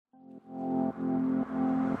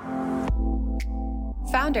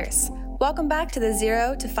Founders, welcome back to the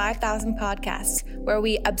 0 to 5,000 podcast, where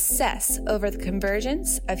we obsess over the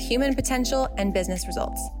convergence of human potential and business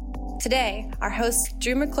results. Today, our hosts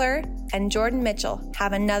Drew McClure and Jordan Mitchell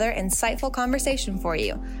have another insightful conversation for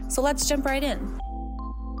you. So let's jump right in.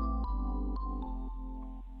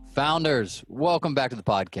 Founders, welcome back to the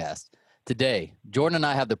podcast. Today, Jordan and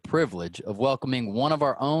I have the privilege of welcoming one of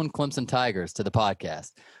our own Clemson Tigers to the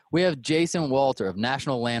podcast. We have Jason Walter of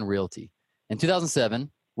National Land Realty. In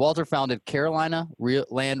 2007, Walter founded Carolina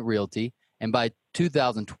Land Realty, and by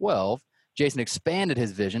 2012, Jason expanded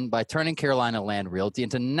his vision by turning Carolina Land Realty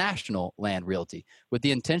into National Land Realty with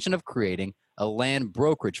the intention of creating a land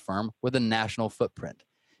brokerage firm with a national footprint.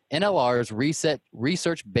 NLR's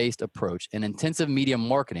research-based approach and intensive media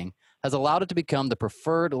marketing has allowed it to become the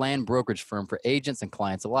preferred land brokerage firm for agents and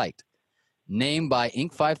clients alike. Named by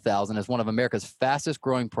Inc. 5000 as one of America's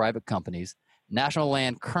fastest-growing private companies, National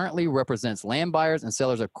Land currently represents land buyers and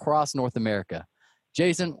sellers across North America.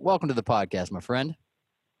 Jason, welcome to the podcast, my friend.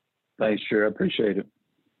 Thanks, Drew. I appreciate it.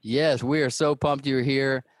 Yes, we are so pumped you're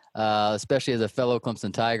here, especially as a fellow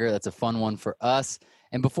Clemson Tiger. That's a fun one for us.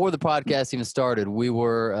 And before the podcast even started, we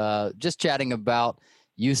were just chatting about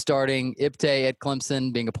you starting IPTE at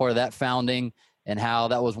Clemson, being a part of that founding, and how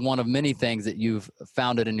that was one of many things that you've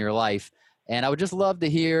founded in your life. And I would just love to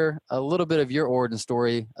hear a little bit of your origin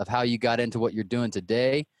story of how you got into what you're doing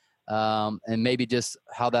today, and maybe just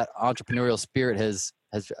how that entrepreneurial spirit has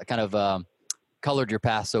kind of colored your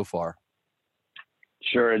path so far.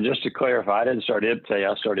 Sure. And just to clarify, I didn't start IPTE.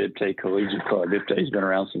 I started IPTE Collegiate Club. IPTE's been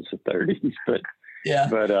around since the 30s, but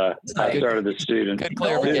I started the student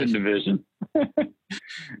division.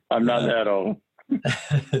 I'm not that old.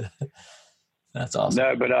 That's awesome.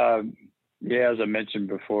 No, but as I mentioned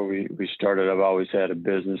before we started, I've always had a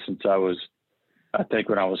business since I think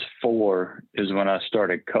when I was 4 is when I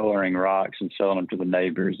started coloring rocks and selling them to the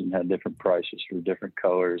neighbors and had different prices for different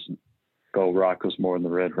colors. And gold rock was more than the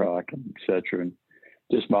red rock, and et cetera. And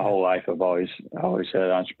just my whole life, I've always had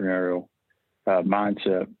entrepreneurial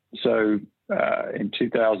mindset. So in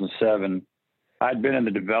 2007, I'd been in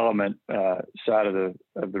the development side of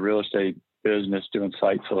the real estate business doing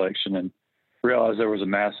site selection and realized there was a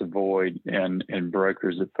massive void in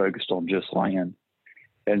brokers that focused on just land.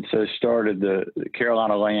 And so started the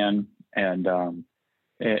Carolina Land and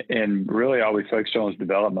really all we focused on was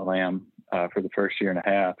development land for the first year and a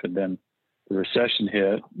half. And then the recession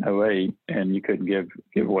hit, 2008, and you couldn't give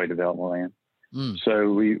away development land.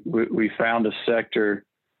 So we found a sector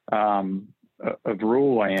of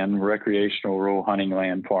rural land, recreational rural hunting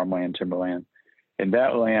land, farmland, timberland. And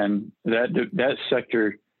that land, that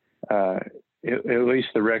sector, at least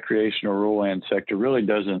the recreational rural land sector, really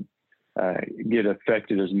doesn't get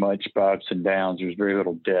affected as much by ups and downs. There's very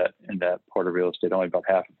little debt in that part of real estate. Only about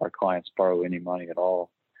half of our clients borrow any money at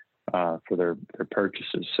all for their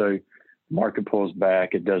purchases. So market pulls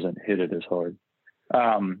back, it doesn't hit it as hard.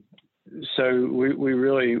 So we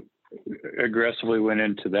really aggressively went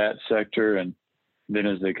into that sector. And then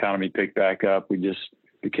as the economy picked back up, we just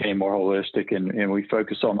became more holistic and we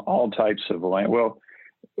focused on all types of land. Well,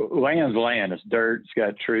 land's land. It's dirt. It's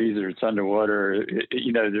got trees, or it's underwater.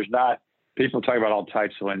 There's not, people talk about all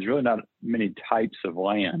types of land. There's really not many types of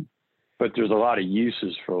land, but there's a lot of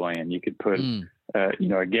uses for land. You could put,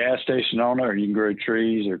 a gas station on it, or you can grow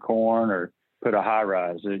trees or corn or put a high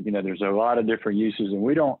rise. There's a lot of different uses, and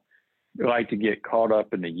we don't like to get caught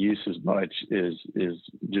up in the use as much is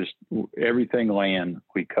just everything land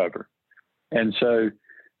we cover. And so,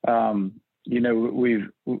 we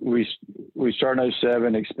started in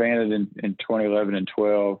 2007, expanded in 2011 and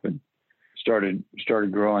 12, and started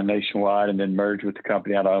growing nationwide, and then merged with the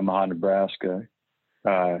company out of Omaha, Nebraska,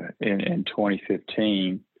 in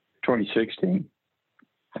 2016,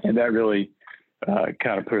 and that really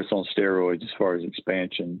kind of put us on steroids as far as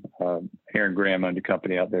expansion. Aaron Graham owned a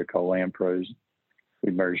company out there called Land Pros. We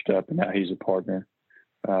merged up, and now he's a partner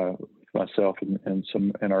with myself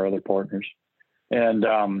and our other partners. And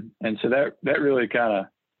so that really kind of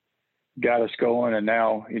got us going. And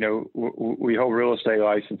now, we hold real estate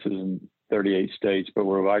licenses in 38 states, but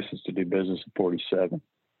we're licensed to do business in 47.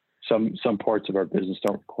 Some parts of our business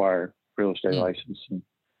don't require real estate licensing.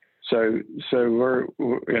 So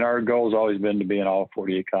our goal has always been to be in all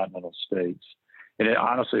 48 continental states. And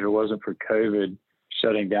honestly, if it wasn't for COVID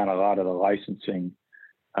shutting down a lot of the licensing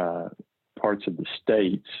parts of the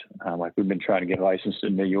states, like we've been trying to get licensed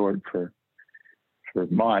in New York for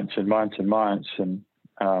months and months and months, and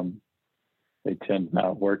they tend to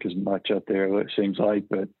not work as much up there, it seems like.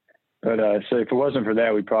 But so if it wasn't for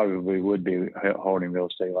that, we probably would be holding real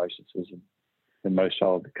estate licenses in most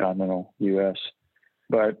all of the continental U.S.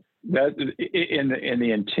 But that in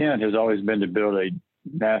the intent has always been to build a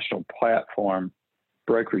national platform,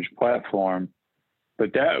 brokerage platform,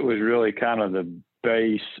 but that was really kind of the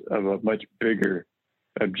base of a much bigger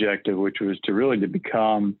objective, which was to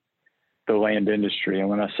become the land industry. And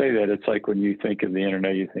when I say that, it's like when you think of the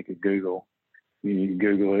internet, you think of Google. You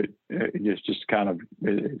Google it, just kind of,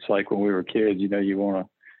 it's like when we were kids, you want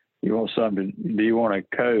something. Do you want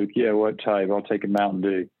a Coke? Yeah. What type? I'll take a Mountain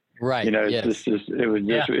Dew. Right. It's yes.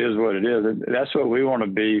 it is what it is. And that's what we want to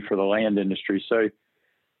be for the land industry. So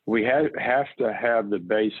we have to have the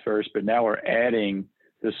base first, but now we're adding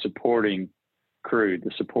the supporting crew,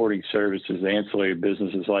 the supporting services, the ancillary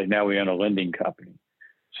businesses. Like now we own a lending company.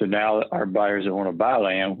 So now our buyers that want to buy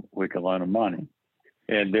land, we can loan them money.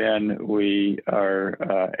 And then we are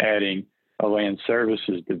adding a land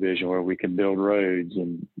services division where we can build roads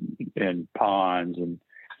and ponds and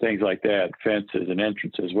things like that, fences and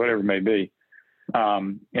entrances, whatever it may be,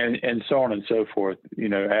 and so on and so forth.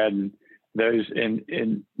 Adding those,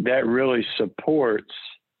 and that really supports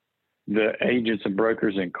the agents and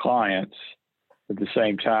brokers and clients. At the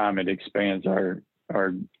same time, it expands our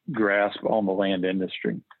grasp on the land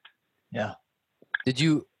industry. Yeah. Did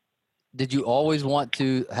you always want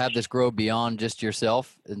to have this grow beyond just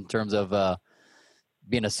yourself in terms of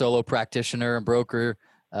being a solo practitioner and broker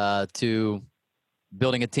to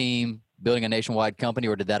building a team, building a nationwide company,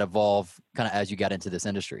 or did that evolve kind of as you got into this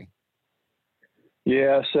industry?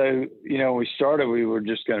 Yeah. So, when we started, we were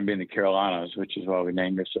just going to be in the Carolinas, which is why we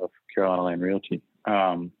named ourselves Carolina Land Realty.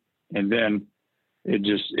 And then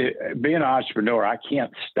being an entrepreneur, I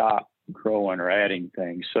can't stop growing or adding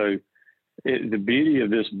things. So the beauty of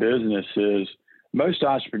this business is most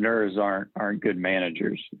entrepreneurs aren't good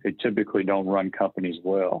managers. They typically don't run companies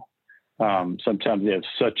well. Sometimes they have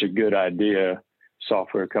such a good idea,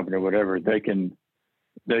 software company or whatever, they can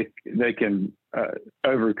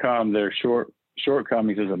overcome their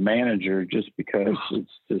shortcomings as a manager just because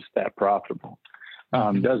it's just that profitable.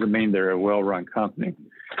 Doesn't mean they're a well-run company.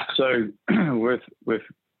 So with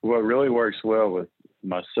what really works well with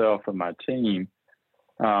myself and my team,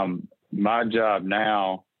 my job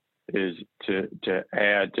now is to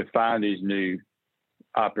find these new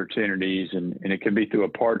opportunities, and it can be through a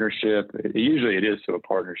partnership. Usually it is through a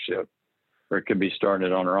partnership, or it can be starting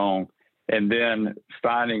it on our own, and then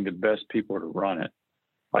finding the best people to run it.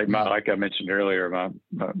 Like I mentioned earlier, my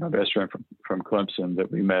best friend from Clemson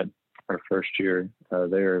that we met our first year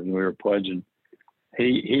there, and we were pledging.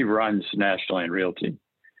 He runs National Land Realty.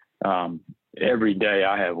 Every day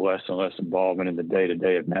I have less and less involvement in the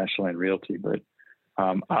day-to-day of National Land Realty, but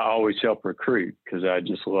I always help recruit because I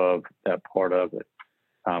just love that part of it.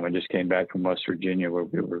 I just came back from West Virginia where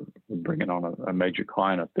we were bringing on a major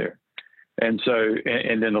client up there. And so,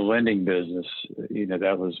 and then the lending business,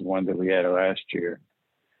 that was one that we had last year.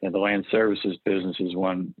 And the land services business is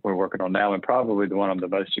one we're working on now. And probably the one I'm the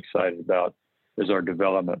most excited about is our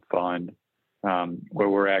development fund, where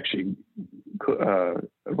we're actually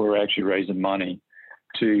raising money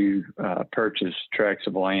to purchase tracts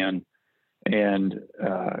of land and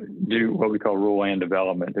do what we call rural land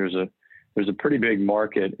development. There's a pretty big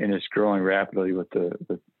market, and it's growing rapidly with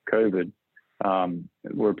COVID,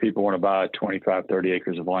 where people want to buy 25, 30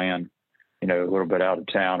 acres of land, a little bit out of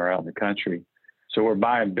town or out in the country. So we're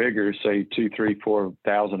buying bigger, say 2,000, 3,000,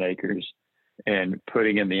 4,000 acres, and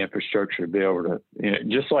putting in the infrastructure to be able to,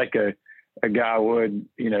 just like a guy would,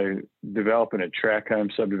 developing a tract home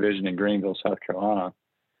subdivision in Greenville, South Carolina.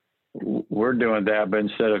 We're doing that, but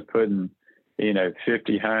instead of putting,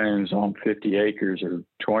 50 homes on 50 acres or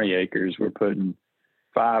 20 acres, we're putting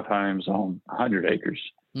 5 homes on 100 acres.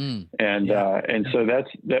 And so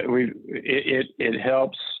it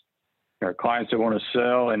helps our clients that want to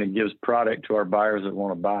sell, and it gives product to our buyers that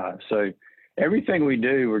want to buy. So everything we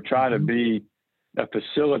do, we're trying to be a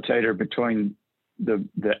facilitator between the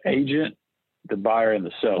agent, the buyer, and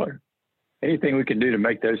the seller. Anything we can do to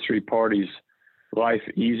make those three parties' life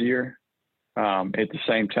easier, at the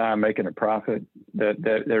same time making a profit, that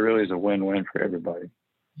really is a win-win for everybody.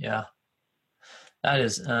 Yeah,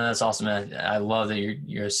 that's awesome, man. I love that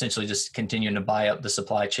you're essentially just continuing to buy up the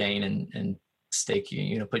supply chain and stake,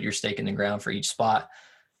 put your stake in the ground for each spot.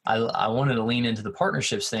 I wanted to lean into the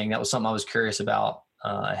partnerships thing. That was something I was curious about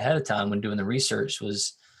ahead of time when doing the research,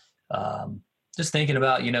 was just thinking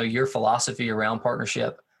about, your philosophy around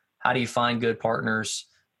partnership. How do you find good partners?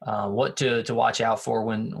 What to watch out for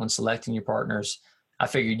when selecting your partners? I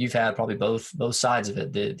figured you've had probably both sides of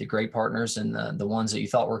it, the great partners and the ones that you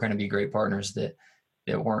thought were going to be great partners that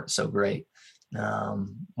weren't so great.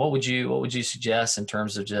 What would you suggest in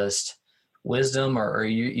terms of just wisdom or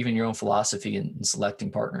even your own philosophy in selecting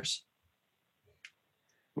partners?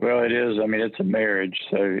 Well, it is. I mean, it's a marriage,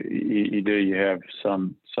 so you have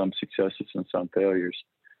some successes and some failures,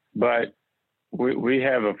 but we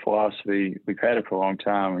have a philosophy. We've had it for a long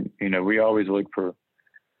time. We always look for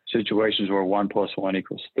situations where 1 + 1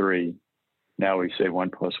 = 3. Now we say 1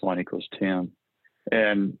 + 1 = 10.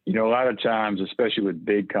 And, a lot of times, especially with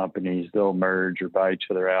big companies, they'll merge or buy each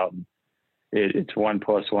other out. And it's 1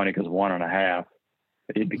 + 1 = 1.5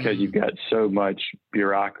 because you've got so much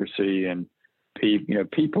bureaucracy and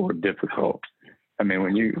people are difficult. I mean,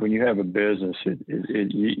 when you have a business,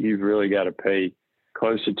 you've really got to pay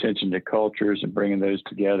close attention to cultures and bringing those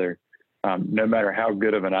together. No matter how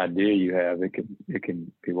good of an idea you have, it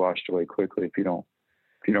can be washed away quickly if you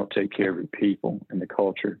don't take care of your people and the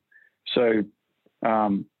culture. So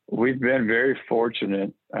we've been very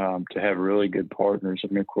fortunate to have really good partners. I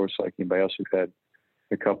mean, of course, like anybody else, we've had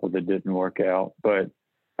a couple that didn't work out, but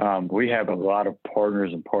we have a lot of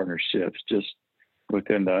partners and partnerships just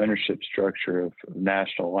within the ownership structure of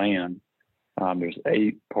National Land. There's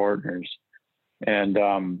 8 partners, and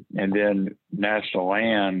then National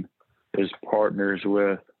Land is partners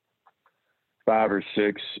with 5 or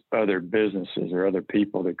 6 other businesses or other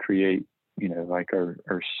people that create, like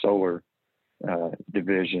our solar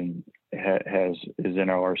division is in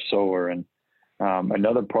our solar. And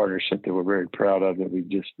another partnership that we're very proud of that we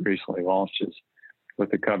just recently launched is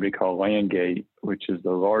with a company called Landgate, which is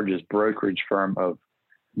the largest brokerage firm of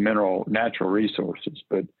natural resources,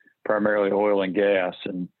 but primarily oil and gas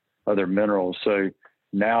and other minerals. So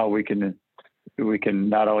now we can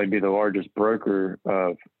not only be the largest broker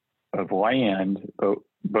of land,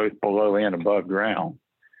 both below and above ground.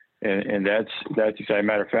 And that's a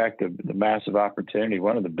matter of fact, the massive opportunity,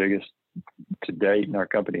 one of the biggest to date in our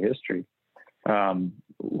company history,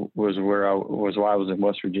 was why I was in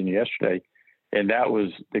West Virginia yesterday. And that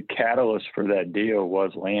was the catalyst for that deal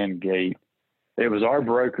was Landgate. It was our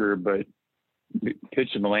broker, but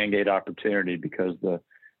pitching the Landgate opportunity because the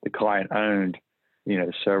client owned,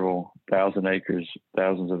 several thousands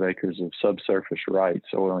of acres of subsurface rights,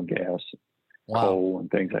 oil and gas, coal, and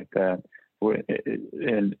things like that.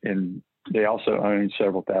 And they also own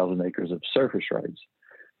several thousand acres of surface rights.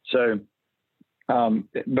 So,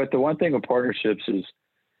 but the one thing with partnerships is,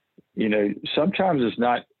 sometimes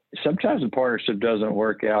the partnership doesn't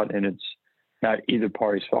work out and it's not either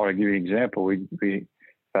party's fault. I'll give you an example. We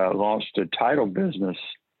launched a title business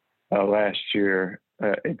last year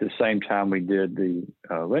at the same time we did the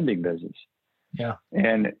lending business. Yeah.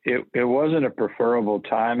 And it wasn't a preferable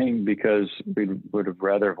timing because we would have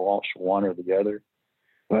rather have launched one or the other,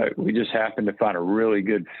 but we just happened to find a really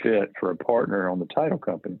good fit for a partner on the title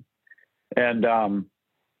company. And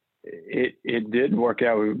it didn't work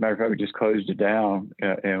out. Matter of fact, we just closed it down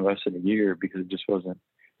in less than a year because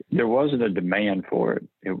there wasn't a demand for it.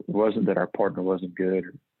 It wasn't that our partner wasn't good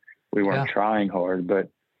or we weren't trying hard, but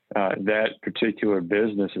that particular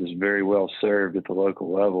business is very well served at the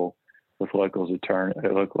local level with local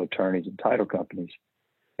attorneys and title companies.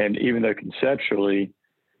 And even though conceptually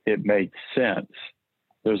it made sense,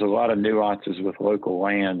 there's a lot of nuances with local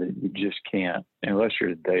land that you just can't, unless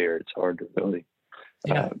you're there, it's hard to really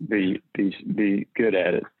be good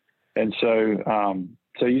at it. And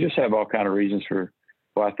so you just have all kind of reasons for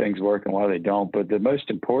why things work and why they don't. But the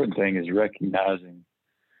most important thing is recognizing,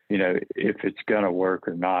 if it's going to work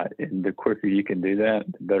or not. And the quicker you can do that,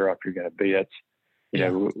 the better off you're going to be. That's,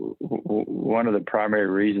 one of the primary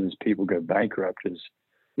reasons people go bankrupt is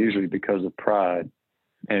usually because of pride.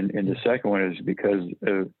 And the second one is because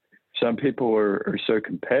some people are so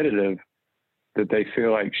competitive that they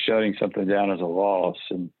feel like shutting something down is a loss.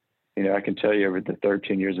 And, I can tell you over the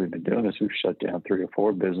 13 years we've been doing this, we've shut down 3 or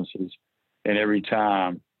 4 businesses. And every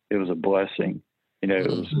time it was a blessing.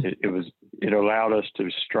 It allowed us to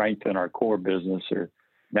strengthen our core business or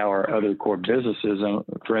now our other core businesses. And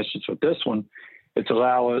for instance, with this one, it's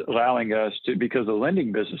allowing us to, because the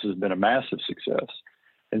lending business has been a massive success.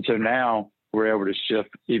 And so now we're able to shift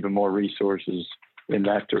even more resources in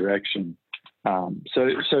that direction.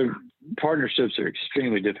 So partnerships are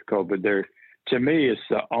extremely difficult, but to me,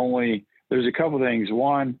 there's a couple of things.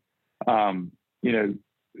 One,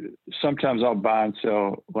 sometimes I'll buy and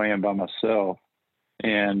sell land by myself.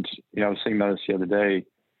 And, I was thinking about this the other day.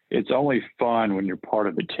 It's only fun when you're part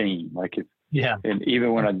of a team. And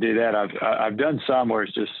even when I do that, I've done some where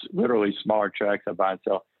it's just literally smaller tracts I buy and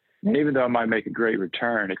sell. And even though I might make a great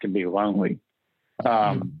return, it can be lonely.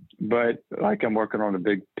 But like I'm working on a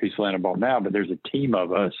big piece of land I bought now, but there's a team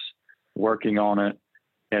of us working on it.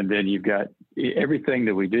 And then you've got everything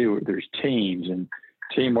that we do, there's teams, and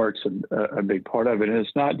teamwork's a big part of it. And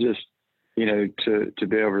it's not just, to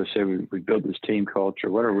be able to say we built this team culture,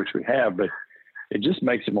 whatever, which we have, but it just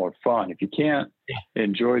makes it more fun. If you can't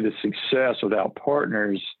enjoy the success without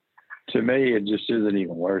partners, to me, it just isn't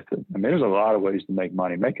even worth it. I mean, there's a lot of ways to make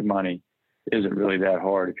money. Making money isn't really that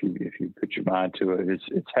hard if you put your mind to it.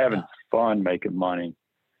 It's having fun making money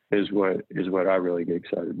is what I really get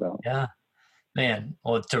excited about. Yeah, man.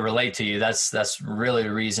 Well, to relate to you, that's really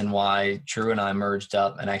the reason why Drew and I merged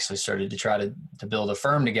up and actually started to try to build a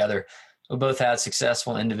firm together. We both had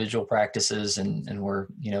successful individual practices and we're,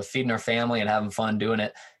 feeding our family and having fun doing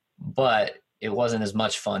it, but it wasn't as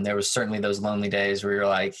much fun. There was certainly those lonely days where you're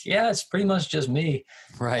like, yeah, it's pretty much just me.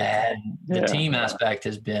 Right. And the team aspect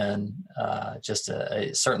has been just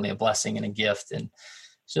certainly a blessing and a gift. And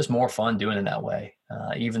it's just more fun doing it that way.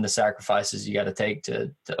 Even the sacrifices you got to take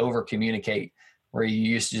to over communicate where you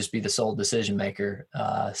used to just be the sole decision maker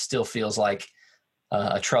still feels like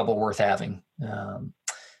a trouble worth having.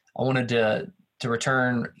 I wanted to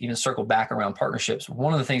return, circle back around partnerships.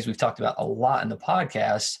 One of the things we've talked about a lot in the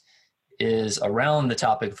podcast is around the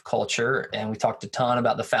topic of culture. And we talked a ton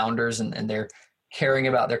about the founders and their caring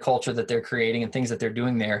about their culture that they're creating and things that they're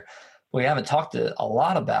doing there. We haven't talked a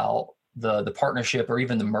lot about the partnership or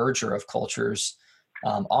even the merger of cultures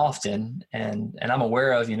often. And I'm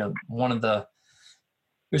aware of,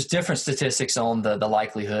 there's different statistics on the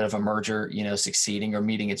likelihood of a merger, succeeding or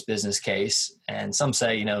meeting its business case. And some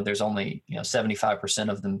say, there's only,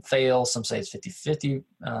 75% of them fail. Some say it's 50-50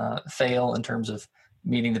 fail in terms of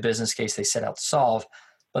meeting the business case they set out to solve.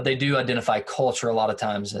 But they do identify culture a lot of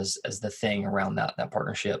times as the thing around that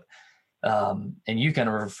partnership. And you kind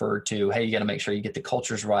of referred to, hey, you got to make sure you get the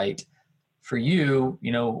cultures right. For you,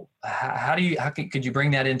 could you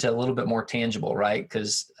bring that into a little bit more tangible, right?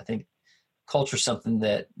 Because I think culture is something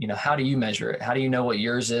that, how do you measure it? How do you know what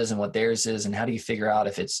yours is and what theirs is? And how do you figure out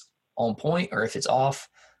if it's on point or if it's off?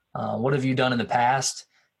 What have you done in the past?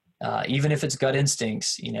 Even if it's gut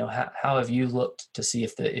instincts, how have you looked to see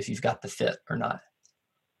if you've got the fit or not?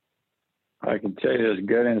 I can tell you this,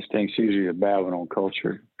 gut instincts usually a bad one on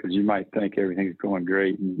culture because you might think everything's going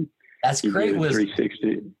great. And that's great.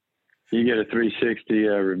 You get a 360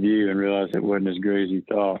 review and realize it wasn't as great as you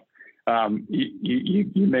thought. You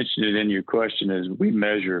mentioned it in your question is we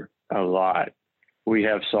measure a lot. We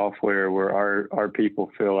have software where our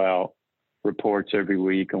people fill out reports every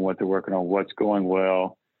week on what they're working on, what's going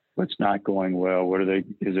well, what's not going well,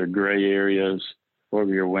 is there gray areas, what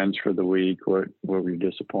were your wins for the week, what were your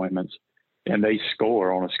disappointments? And they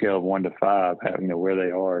score on a scale of 1 to 5, where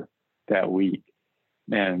they are that week.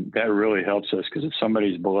 And that really helps us because if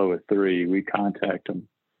somebody's below a 3, we contact them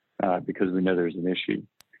because we know there's an issue.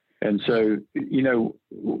 And so,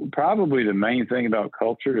 probably the main thing about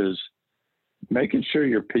culture is making sure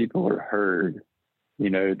your people are heard.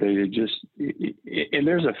 They just, and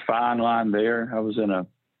there's a fine line there. I was in a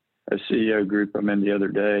CEO group I'm in the other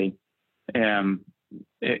day, and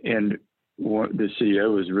the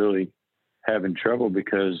CEO was really having trouble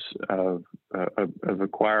because of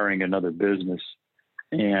acquiring another business.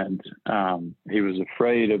 And he was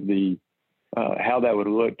afraid of how that would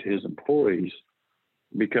look to his employees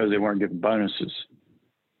because they weren't getting bonuses.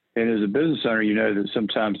 And as a business owner, that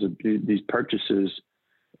sometimes these purchases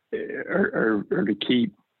are to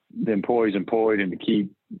keep the employees employed and to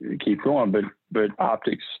keep going. But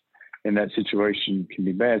optics in that situation can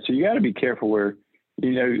be bad. So you got to be careful where,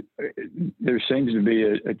 there seems to be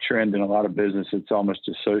a trend in a lot of business. It's almost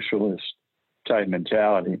a socialist type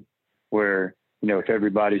mentality where, if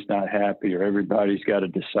everybody's not happy or everybody's got to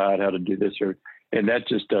decide how to do this and that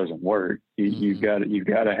just doesn't work. You've got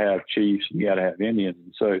to have chiefs, you got to have Indians.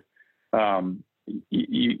 And so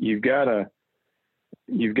you've got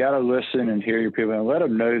to listen and hear your people and let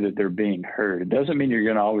them know that they're being heard. It doesn't mean you're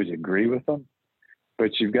going to always agree with them,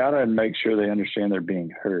 but you've got to make sure they understand they're being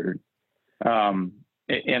heard.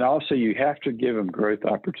 And also you have to give them growth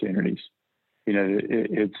opportunities.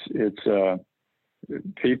 It's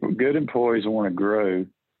people, good employees want to grow,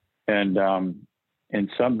 and in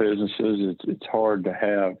some businesses it's hard to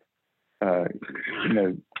have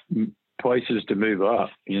places to move up,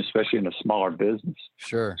 especially in a smaller business.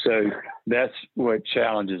 Sure. So that's what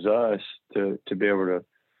challenges us to be able to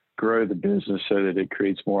grow the business so that it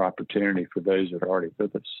creates more opportunity for those that are already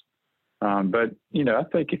with us. But I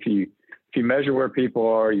think if you measure where people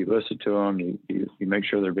are, you listen to them, you make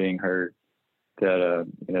sure they're being heard,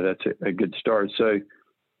 that's a good start. So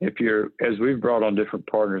as we've brought on different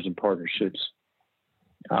partners and partnerships,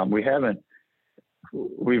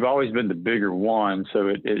 we've always been the bigger one.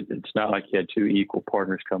 So it's not like you had two equal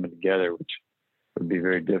partners coming together, which would be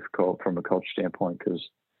very difficult from a culture standpoint because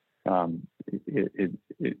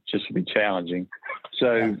it just would be challenging.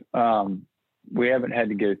 So we haven't had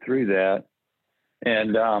to go through that.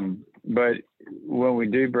 And, but when we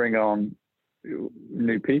do bring on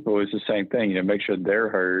new people, it's the same thing, make sure they're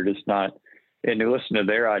heard. It's not, and to listen to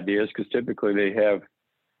their ideas, because typically they have,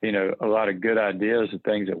 a lot of good ideas of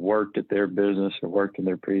things that worked at their business or worked in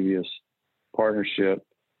their previous partnership.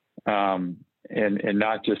 And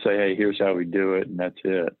not just say, hey, here's how we do it, and that's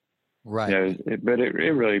it. Right. But it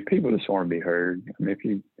really, people just want to be heard. I mean, if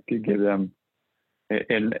you give them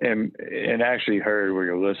and actually heard where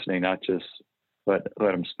you're listening, not just let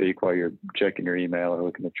them speak while you're checking your email or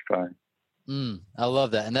looking at your phone. I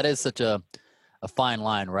love that. And that is such a fine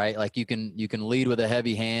line, right? Like you can lead with a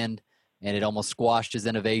heavy hand and it almost squashes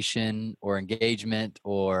innovation or engagement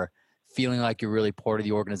or feeling like you're really part of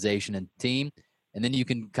the organization and team. And then you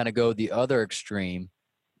can kind of go the other extreme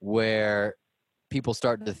where people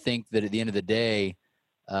start to think that at the end of the day,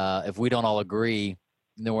 if we don't all agree,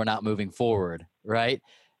 then we're not moving forward, right?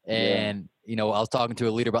 And, I was talking to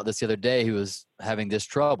a leader about this the other day who was having this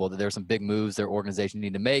trouble, that there's some big moves their organization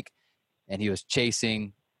need to make. And he was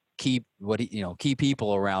chasing key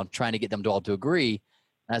people around, trying to get them to all to agree.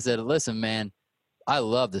 And I said, listen, man, I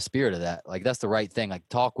love the spirit of that. Like, that's the right thing. Like,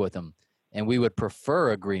 talk with them. And we would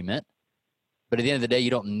prefer agreement. But at the end of the day, you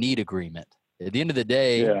don't need agreement. At the end of the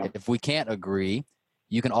day, if we can't agree,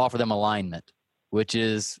 you can offer them alignment, which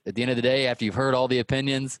is, at the end of the day, after you've heard all the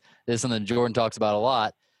opinions, this is something Jordan talks about a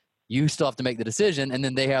lot, you still have to make the decision, and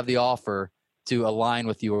then they have the offer to align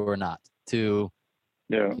with you or not, to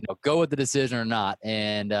go with the decision or not.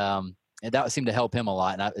 And that seemed to help him a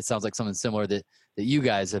lot. And it sounds like something similar that you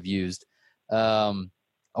guys have used. I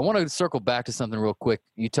want to circle back to something real quick.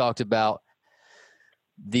 You talked about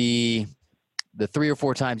the 3 or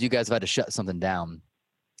 4 times you guys have had to shut something down.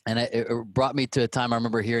 And it brought me to a time I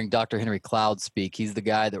remember hearing Dr. Henry Cloud speak. He's the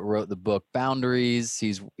guy that wrote the book Boundaries.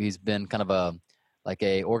 He's been kind of a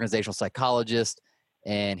organizational psychologist.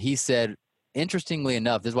 And he said, interestingly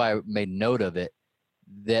enough, this is why I made note of it,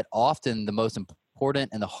 that often the most important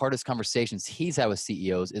and the hardest conversations he's had with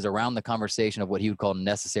CEOs is around the conversation of what he would call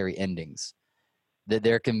necessary endings. That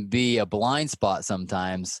there can be a blind spot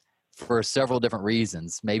sometimes for several different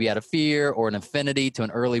reasons, maybe out of fear or an affinity to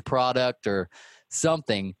an early product or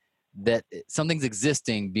something's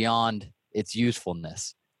existing beyond its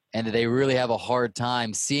usefulness. And they really have a hard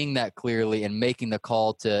time seeing that clearly and making the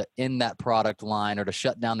call to end that product line or to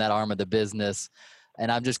shut down that arm of the business.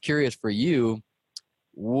 And I'm just curious for you,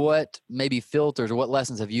 what maybe filters or what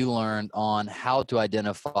lessons have you learned on how to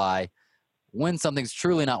identify when something's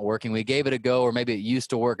truly not working? We gave it a go, or maybe it used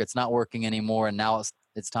to work, it's not working anymore, and now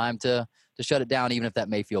it's time to shut it down, even if that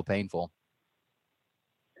may feel painful.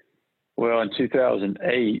 Well, in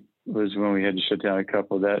 2008 was when we had to shut down a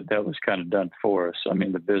couple. That was kind of done for us. I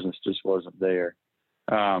mean, the business just wasn't there.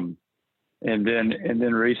 And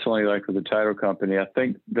then recently, like with the title company, I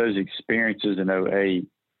think those experiences in 2008,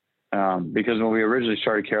 because when we originally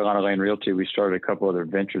started Carolina Land Realty, we started a couple other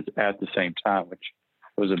ventures at the same time, which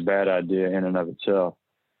was a bad idea in and of itself.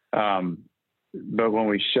 But when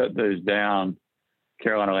we shut those down,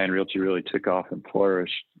 Carolina Land Realty really took off and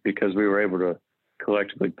flourished because we were able to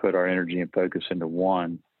collectively put our energy and focus into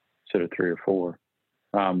one instead of 3 or 4.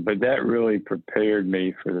 But that really prepared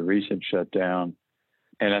me for the recent shutdown.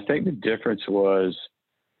 And I think the difference was,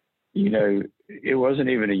 it wasn't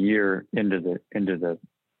even a year into the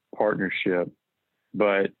partnership,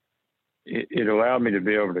 but it allowed me to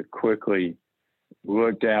be able to quickly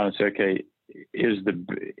look down and say, okay,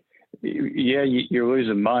 you're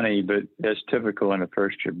losing money, but that's typical in a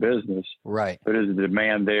first year business. Right. But is the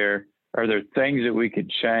demand there? Are there things that we could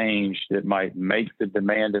change that might make the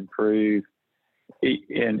demand improve?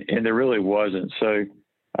 And there really wasn't. So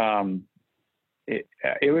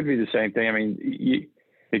it would be the same thing. I mean,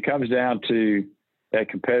 it comes down to that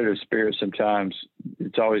competitive spirit. Sometimes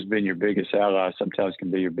it's always been your biggest ally. Sometimes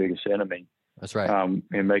can be your biggest enemy. That's right.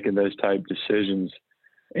 In making those type decisions,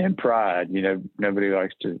 and pride. Nobody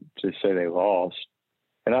likes to say they lost,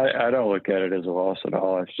 and I don't look at it as a loss at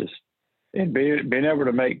all. It's just being able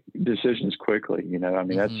to make decisions quickly. I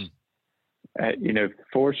mean, that's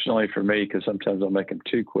fortunately for me, because sometimes I'll make them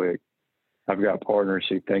too quick. I've got partners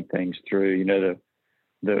who think things through.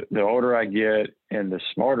 The older I get and the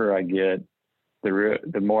smarter I get,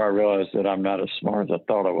 the more I realize that I'm not as smart as I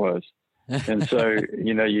thought I was. And so,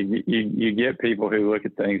 you get people who look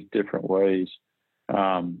at things different ways,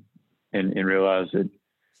 and realize that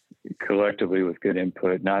collectively with good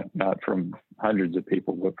input, not from hundreds of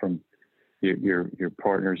people, but from your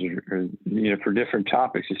partners or for different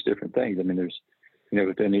topics, it's different things. I mean, there's,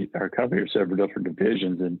 within our company, there's several different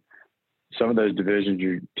divisions, and some of those divisions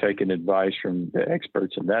you're taking advice from the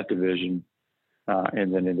experts in that division,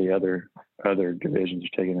 and then in the other other divisions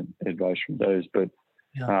are taking advice from those. But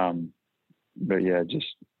yeah,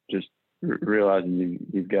 just realizing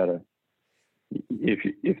you've got to,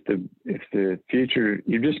 if the future,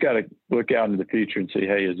 you've just got to look out into the future and see,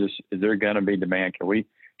 hey, is there going to be demand? Can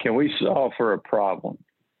we solve for a problem?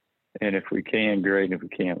 And if we can, great. And if we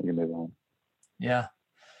can't, we can move on. Yeah.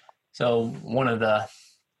 So one of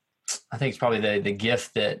I think it's probably the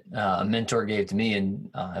gift that a mentor gave to me in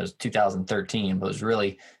it was 2013, but it was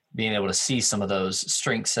really being able to see some of those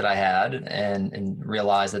strengths that I had and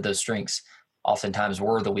realize that those strengths oftentimes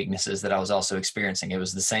were the weaknesses that I was also experiencing. It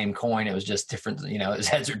was the same coin. It was just different, it was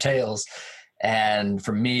heads or tails. And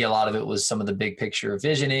for me, a lot of it was some of the big picture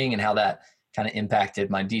visioning and how that kind of impacted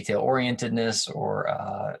my detail orientedness,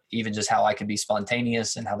 or even just how I could be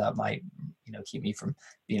spontaneous and how that might, keep me from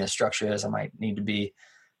being as structured as I might need to be.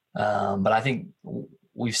 But I think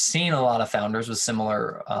we've seen a lot of founders with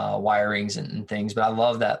similar wirings and things, but I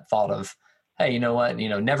love that thought of, hey, you know what,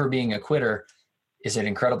 never being a quitter is an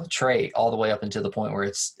incredible trait all the way up until the point where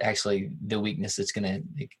it's actually the weakness that's going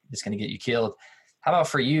to get you killed. How about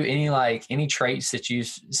for you, any traits that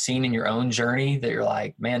you've seen in your own journey that you're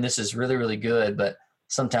like, man, this is really, really good, but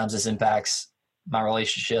sometimes this impacts my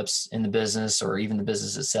relationships in the business or even the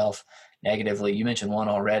business itself negatively? You mentioned one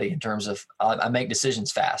already in terms of I make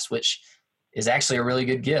decisions fast, which is actually a really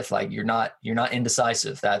good gift. Like you're not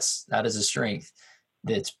indecisive. That is a strength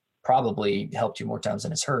that's probably helped you more times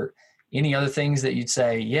than it's hurt. Any other things that you'd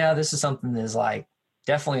say, yeah, this is something that is like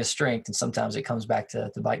definitely a strength, and sometimes it comes back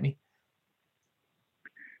to bite me?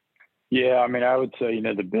 Yeah, I mean, I would say,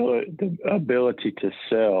 the ability to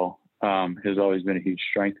sell has always been a huge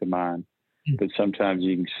strength of mine. But sometimes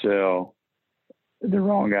you can sell the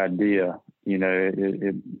wrong idea.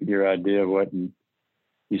 Your idea wasn't,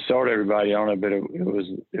 you sold everybody on it, but it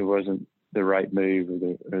wasn't the right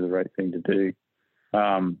move or the right thing to do.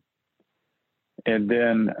 And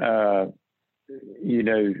then,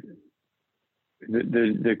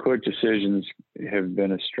 the quick decisions have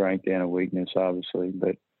been a strength and a weakness, obviously,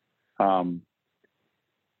 but, and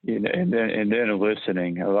then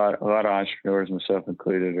listening. A lot of entrepreneurs, myself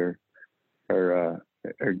included, are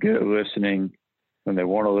good at listening when they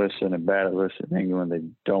want to listen and bad at listening when they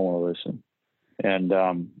don't want to listen. And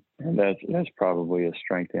that's probably a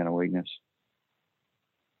strength and a weakness.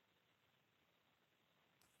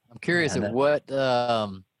 I'm curious at what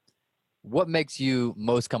makes you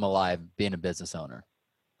most come alive being a business owner?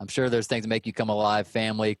 I'm sure there's things that make you come alive,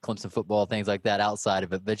 family, Clemson football, things like that outside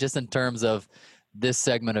of it. But just in terms of this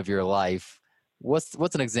segment of your life,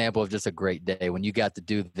 what's an example of just a great day when you got to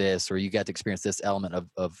do this, or you got to experience this element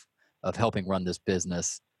of helping run this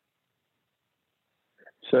business?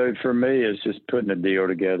 So for me, it's just putting a deal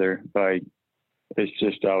together. Like, it's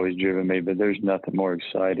just always driven me, but there's nothing more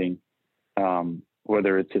exciting.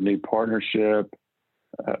 Whether it's a new partnership,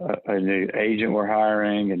 a new agent we're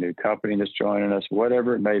hiring, a new company that's joining us,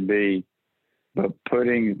 whatever it may be, but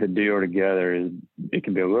putting the deal together it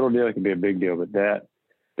can be a little deal, it can be a big deal, but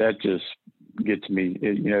that just gets me,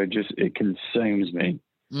 it consumes me.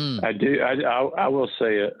 I will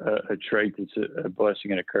say a trait that's a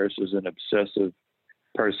blessing and a curse is an obsessive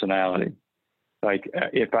personality. Like,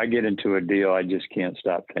 if I get into a deal, I just can't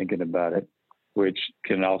stop thinking about it, which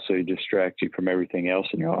can also distract you from everything else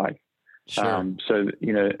in your life. Sure. So,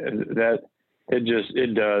 that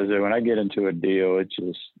it does. When I get into a deal, it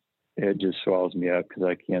just swallows me up because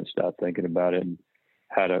I can't stop thinking about it and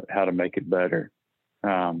how to make it better.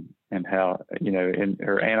 And how,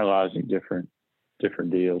 or analyzing different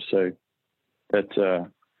deals. So that's,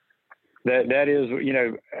 that is,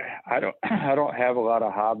 I don't have a lot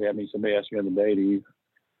of hobby. I mean, somebody asked me the other day, do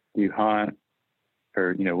you hunt,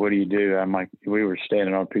 or, what do you do? I'm like, we were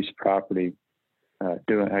standing on a piece of property, I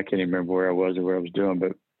can't even remember where I was or where I was doing,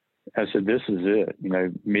 but I said, this is it,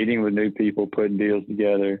 meeting with new people, putting deals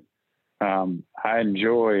together. I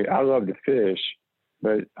love to fish,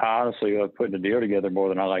 but I honestly love putting a deal together more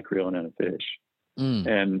than I like reeling in a fish.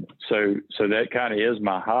 And so that kind of is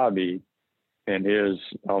my hobby and is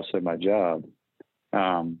also my job.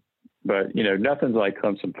 But, nothing's like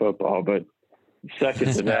Clemson football, but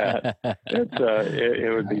second to that,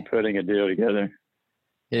 it would be putting a deal together.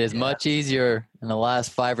 It is much easier in the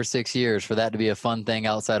last 5 or 6 years for that to be a fun thing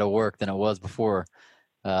outside of work than it was before.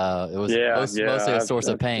 It was mostly a source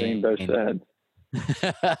of pain. I've seen both sides.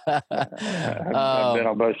 I've been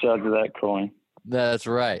on both sides of that coin. That's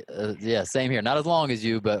right. Yeah, same here. Not as long as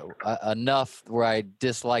you, but enough where I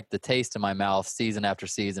dislike the taste in my mouth season after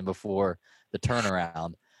season before the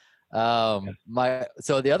turnaround.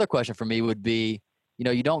 So the other question for me would be,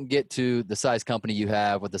 you don't get to the size company you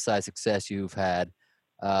have with the size success you've had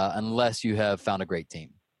unless you have found a great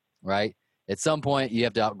team, right? At some point, you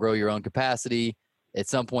have to outgrow your own capacity. At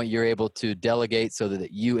some point, you're able to delegate so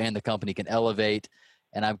that you and the company can elevate.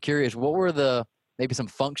 And I'm curious, what were maybe some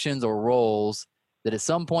functions or roles that at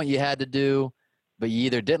some point you had to do, but you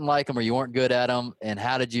either didn't like them or you weren't good at them? And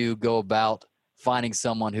how did you go about finding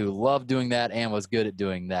someone who loved doing that and was good at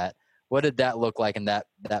doing that? What did that look like in that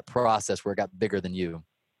process where it got bigger than you?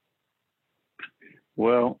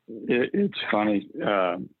 Well, it's funny.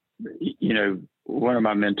 One of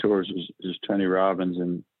my mentors was Tony Robbins,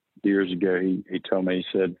 and years ago he told me, he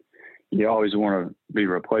said, you always want to be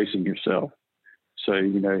replacing yourself. So,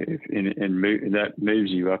 that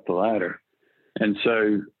moves you up the ladder. And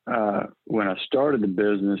so when I started the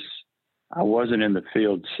business, I wasn't in the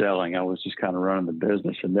field selling. I was just kind of running the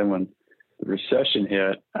business. And then when the recession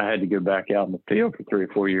hit, I had to go back out in the field for 3 or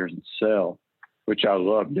 4 years and sell, which I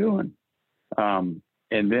loved doing. And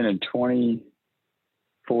then in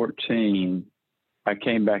 2014, I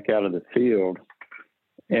came back out of the field,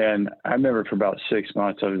 and I remember for about 6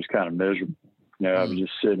 months, I was kind of miserable. I was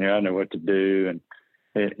just sitting there. I didn't know what to do. And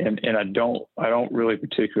I don't really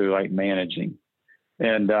particularly like managing,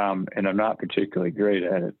 and I'm not particularly great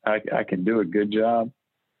at it. I can do a good job.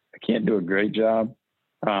 I can't do a great job.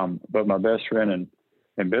 But my best friend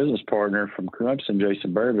and business partner from Clemson,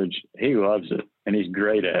 Jason Burbage, he loves it and he's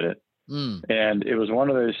great at it. And it was one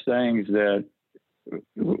of those things that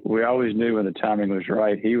we always knew when the timing was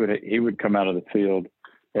right. He would come out of the field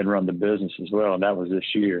and run the business as well. And that was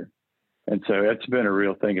this year. And so it's been a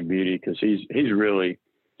real thing of beauty because he's really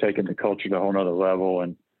taken the culture to a whole nother level.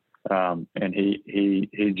 And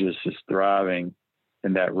he just is thriving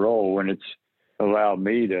in that role, and it's allowed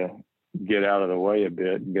me to get out of the way a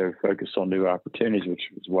bit and go focus on new opportunities, which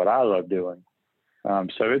is what I love doing.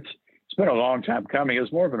 So it's been a long time coming. It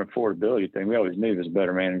was more of an affordability thing. We always knew he was a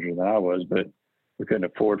better manager than I was, but we couldn't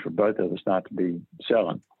afford for both of us not to be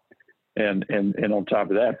selling. And on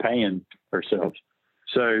top of that, paying ourselves.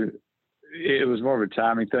 So it was more of a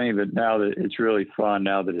timing thing, but now that it's really fun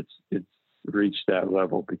now that it's reached that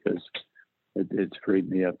level because it's freed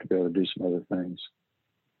me up to be able to do some other things.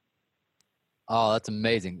 Oh, that's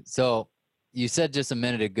amazing. So you said just a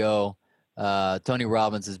minute ago, Tony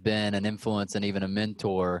Robbins has been an influence and even a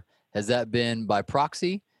mentor. Has that been by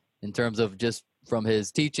proxy in terms of just from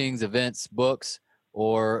his teachings, events, books,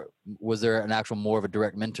 or was there an actual more of a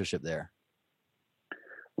direct mentorship there?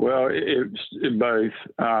 Well, it's both.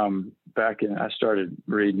 I started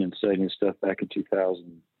reading and studying stuff back in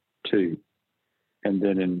 2002. And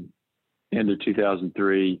then into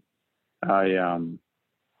 2003, I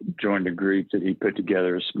joined a group that he put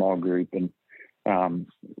together, a small group. And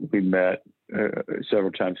we met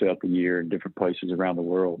several times throughout the year in different places around the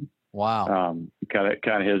world. Wow. Kind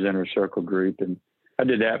of his inner circle group. And I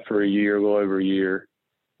did that for a little over a year.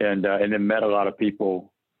 And then met a lot of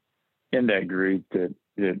people in that group that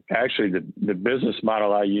actually the business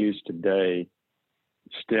model I use today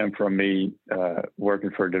stemmed from me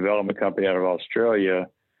working for a development company out of Australia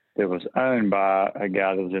that was owned by a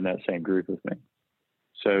guy that was in that same group with me.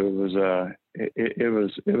 So it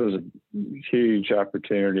was a huge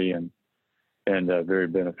opportunity and very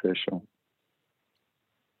beneficial.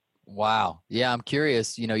 Wow. Yeah, I'm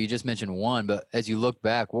curious. You just mentioned one, but as you look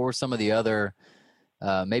back, what were some of the other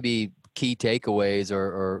maybe key takeaways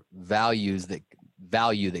or value that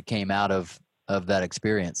came out of that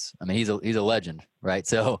experience? I mean, he's a legend, right?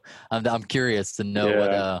 So I'm curious to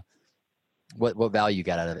know what value you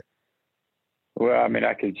got out of it. Well, I mean,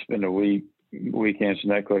 I could spend a week answering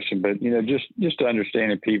that question, but just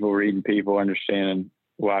understanding people, reading people, understanding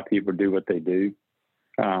why people do what they do,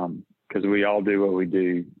 because we all do what we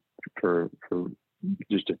do for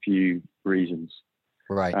just a few reasons,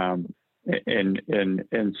 right? And then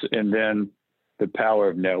the power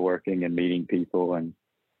of networking and meeting people and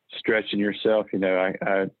stretching yourself.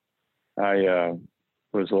 I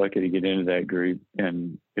was lucky to get into that group,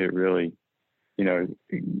 and it really, I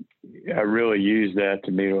really used that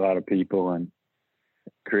to meet a lot of people and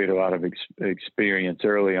create a lot of experience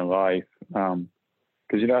early in life.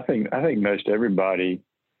 Because I think most everybody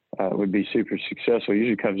would be super successful. It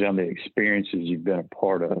usually comes down to the experiences you've been a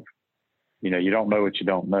part of. You don't know what you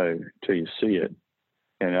don't know until you see it.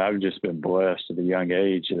 And I've just been blessed at a young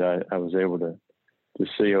age that I was able to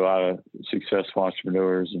see a lot of successful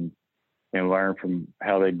entrepreneurs and learn from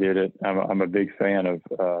how they did it. I'm a big fan of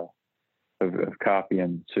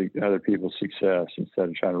copying other people's success instead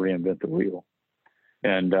of trying to reinvent the wheel.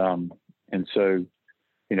 And so,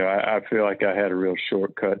 I feel like I had a real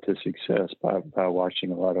shortcut to success by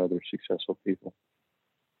watching a lot of other successful people.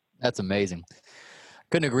 That's amazing.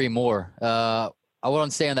 Couldn't agree more. I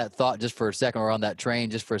want to stay on that thought just for a second, or on that train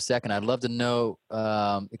just for a second. I'd love to know,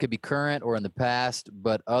 it could be current or in the past,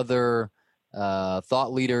 but other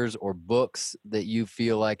thought leaders or books that you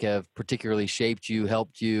feel like have particularly shaped you,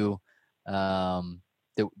 helped you,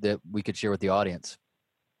 that we could share with the audience.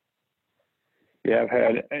 Yeah, I've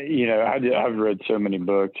had, I've read so many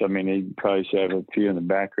books. I mean, you probably should have a few in the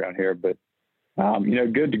background here, but,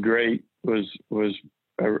 Good to Great was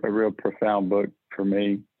a real profound book for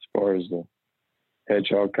me as far as the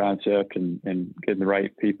hedgehog concept and getting the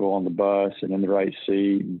right people on the bus and in the right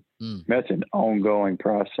seat. That's an ongoing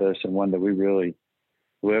process, and one that we really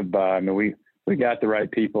live by. I mean, we got the right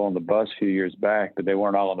people on the bus a few years back, but they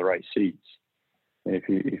weren't all on the right seats. And if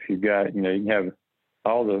you've got, you can have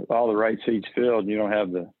all the right seats filled, you don't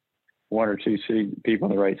have the one or two people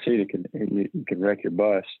in the right seat, it can wreck your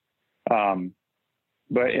bus.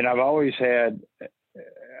 But I've always had,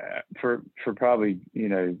 for probably,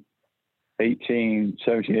 17,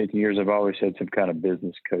 18 years, I've always had some kind of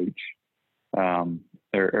business coach,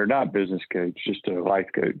 or not business coach, just a life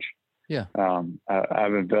coach. Yeah.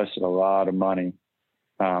 I've invested a lot of money,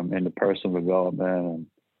 into personal development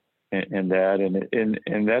and that,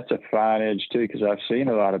 and that's a fine edge too, because I've seen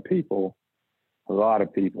a lot of people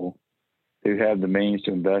who have the means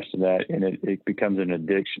to invest in that, and it becomes an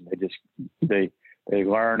addiction. They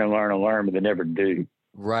learn and learn and learn, but they never do.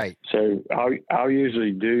 Right. So I'll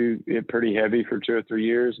usually do it pretty heavy for 2 or 3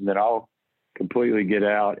 years, and then I'll completely get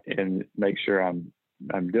out and make sure I'm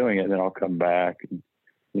doing it. And then I'll come back and,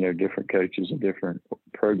 different coaches and different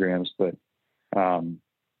programs, but,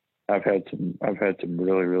 I've had some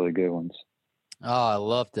really, really good ones. Oh, I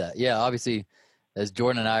love that. Yeah. Obviously, as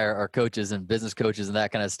Jordan and I are coaches and business coaches and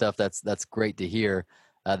that kind of stuff, that's great to hear,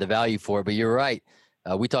 the value for it. But you're right.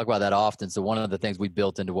 We talk about that often. So one of the things we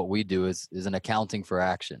built into what we do is an accounting for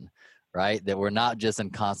action, right? That we're not just in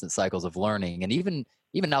constant cycles of learning. And even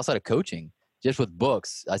outside of coaching, just with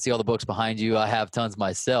books, I see all the books behind you. I have tons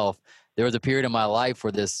myself. There was a period in my life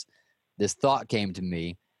where this thought came to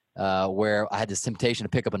me, where I had this temptation to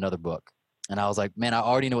pick up another book. And I was like, man, I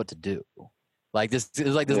already know what to do. Like it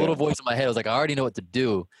was like this little voice in my head. I was like, I already know what to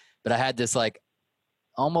do. But I had this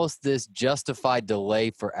almost this justified delay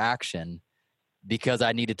for action, because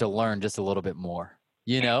I needed to learn just a little bit more,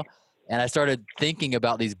 And I started thinking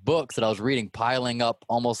about these books that I was reading piling up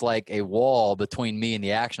almost like a wall between me and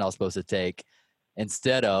the action I was supposed to take,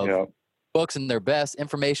 instead of books and their best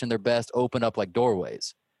information, their best open up like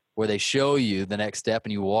doorways where they show you the next step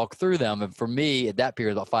and you walk through them. And for me at that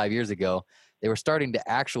period, about 5 years ago, they were starting to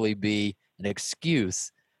actually be an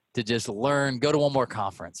excuse to just learn, go to one more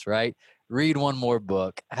conference, right? Read one more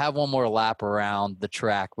book, have one more lap around the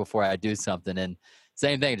track before I do something. And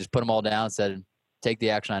same thing, just put them all down, said, take the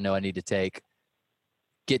action I know I need to take,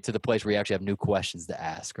 get to the place where you actually have new questions to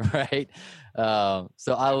ask, right?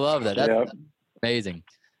 So I love that. That's amazing.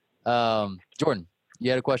 Jordan, you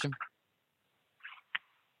had a question?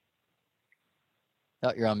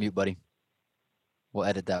 Oh, you're on mute, buddy. We'll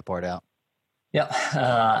edit that part out. Yeah,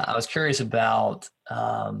 I was curious about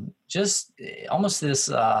just almost this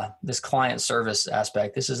client service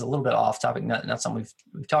aspect. This is a little bit off topic, not something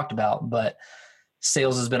we've talked about, but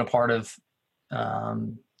sales has been a part of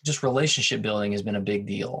just relationship building has been a big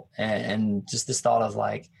deal, and just this thought of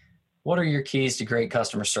what are your keys to great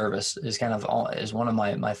customer service is one of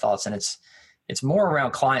my thoughts, and it's more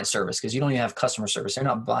around client service, because you don't even have customer service. You're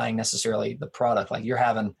not buying necessarily the product, you're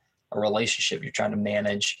having a relationship you're trying to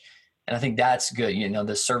manage. And I think that's good.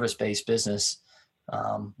 The service-based business,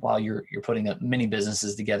 while you're putting up many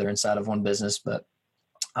businesses together inside of one business. But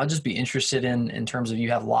I'll just be interested in terms of, you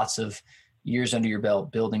have lots of years under your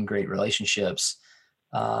belt building great relationships.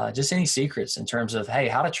 Just any secrets in terms of, hey,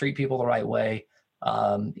 how to treat people the right way.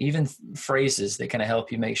 Even phrases that kind of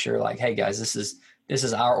help you make sure, hey guys, this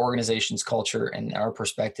is our organization's culture and our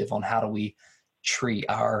perspective on how do we treat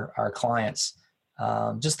our clients.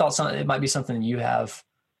 Just thought it might be something you have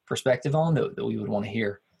perspective on that we would want to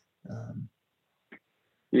hear.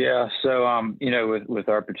 So with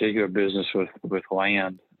our particular business with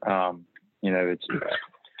land, it's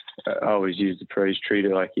I always use the phrase, treat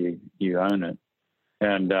it like you own it.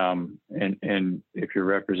 And if you're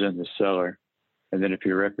representing the seller, and then if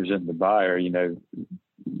you're representing the buyer,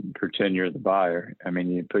 pretend you're the buyer. I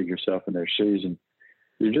mean, you put yourself in their shoes, and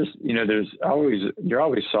you're just, you're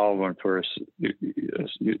always solving for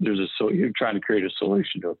you're trying to create a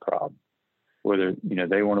solution to a problem. Whether,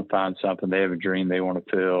 they want to find something, they have a dream they want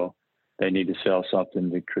to fill, they need to sell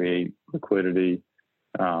something to create liquidity,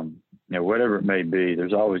 whatever it may be,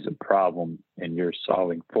 there's always a problem and you're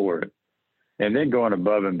solving for it. And then going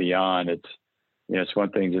above and beyond, it's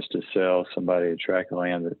one thing just to sell somebody a tract of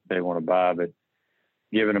land that they want to buy, but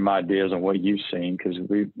giving them ideas on what you've seen, because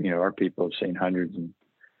our people have seen hundreds and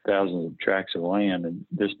thousands of tracts of land, and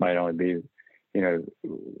this might only be,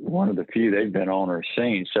 one of the few they've been on or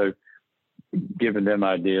seen. So giving them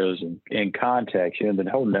ideas and contacts, the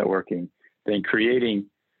whole networking, then creating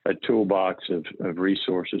a toolbox of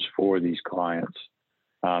resources for these clients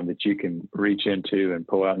that you can reach into and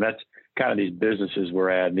pull out. And that's kind of these businesses we're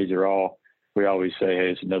at. And these are all, we always say, hey,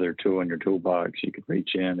 it's another tool in your toolbox. You can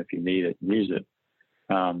reach in if you need it and use it.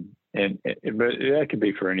 But that could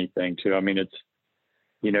be for anything too. I mean, it's,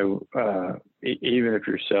 even if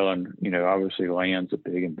you're selling, obviously land's a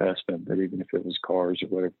big investment, but even if it was cars or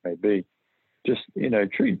whatever it may be, just,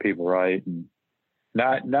 treating people right, and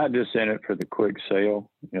not just in it for the quick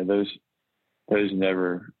sale. Those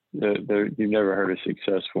never, you've never heard a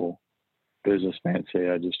successful businessman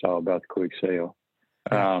say, I just all about the quick sale.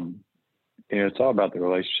 It's all about the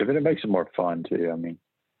relationship, and it makes it more fun too. I mean,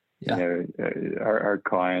 our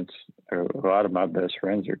clients, a lot of my best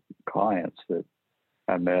friends are clients that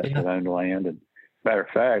I met that owned land. And matter of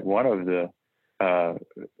fact, one of the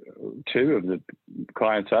two of the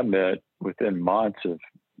clients I met within months of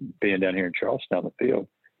being down here in Charleston on the field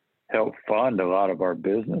helped fund a lot of our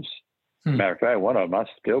business. Matter of fact, one of them I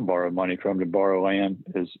still borrow money from to borrow land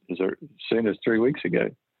as soon as 3 weeks ago.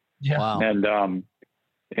 Yeah. Wow.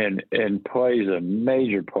 And plays a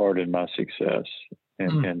major part in my success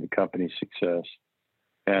and the company's success.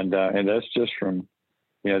 And that's just from,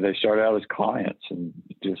 they started out as clients and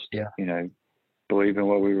just, believe in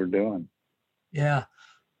what we were doing. Yeah.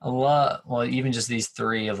 A lot. Well, even just these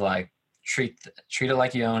three of like, treat it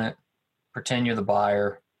like you own it, pretend you're the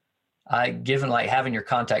buyer. Given like having your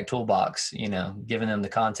contact toolbox, giving them the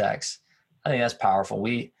contacts, I think that's powerful.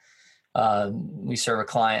 We serve a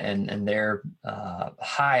client and they're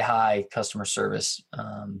high customer service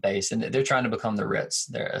base, and they're trying to become the Ritz.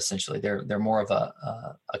 They're more of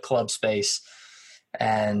a club space,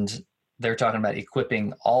 and they're talking about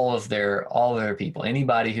equipping all of their people,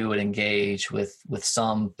 anybody who would engage with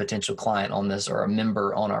some potential client on this or a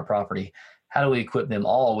member on our property. How do we equip them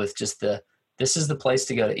all with just this is the place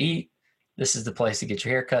to go to eat. This is the place to get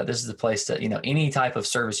your hair cut. This is the place to, any type of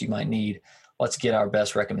service you might need. Let's get our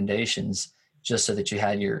best recommendations, just so that you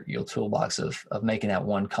had your toolbox of making that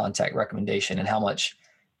one contact recommendation, and how much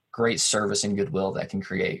great service and goodwill that can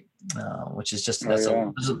create, which is just, those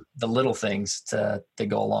are the little things to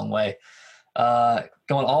go a long way.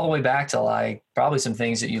 Going all the way back to like probably some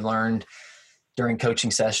things that you learned during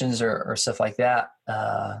coaching sessions or stuff like that.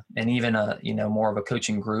 And even more of a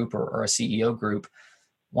coaching group or a CEO group.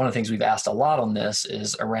 One of the things we've asked a lot on this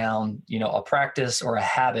is around, a practice or a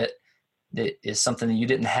habit that is something that you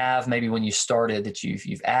didn't have maybe when you started, that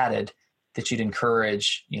you've added, that you'd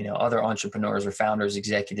encourage, other entrepreneurs or founders,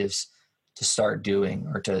 executives to start doing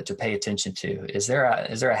or to pay attention to. Is there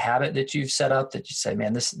a habit that you've set up that you say,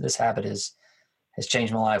 man, this habit has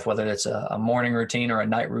changed my life, whether it's a morning routine or a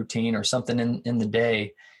night routine or something in the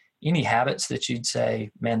day? Any habits that you'd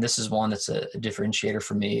say, man, this is one that's a differentiator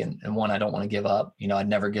for me and one I don't want to give up. I'd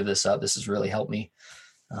never give this up. This has really helped me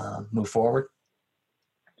move forward.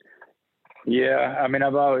 Yeah. I mean,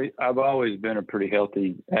 I've always been a pretty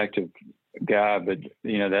healthy, active guy, but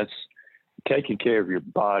that's taking care of your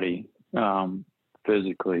body,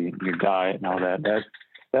 physically, your diet and all that.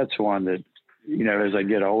 That's one that, as I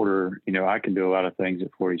get older, I can do a lot of things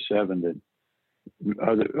at 47 that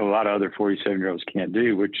a lot of other 47-year-olds can't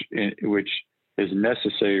do, which is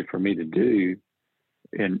necessary for me to do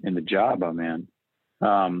in the job I'm in.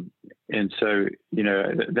 And so,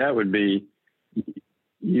 that would be,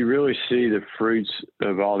 you really see the fruits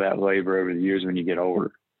of all that labor over the years when you get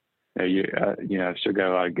older. I've still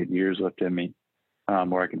got a lot of good years left in me,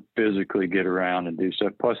 where I can physically get around and do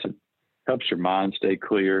stuff. Plus it helps your mind stay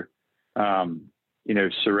clear.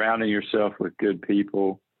 Surrounding yourself with good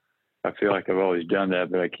people. I feel like I've always done that,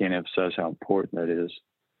 but I can't emphasize how important that is.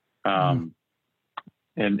 And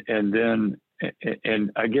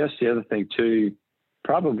I guess the other thing too,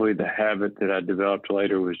 probably the habit that I developed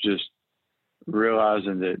later was just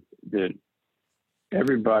realizing that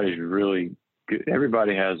everybody's really good.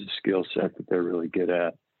 Everybody has a skill set that they're really good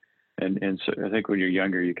at. And so I think when you're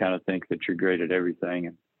younger, you kind of think that you're great at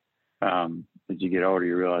everything. And as you get older,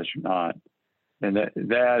 you realize you're not. And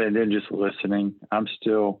that, and then just listening,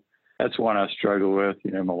 that's one I struggle with.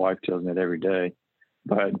 My wife tells me that every day,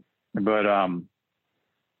 but just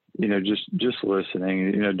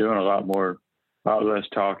listening, doing a lot less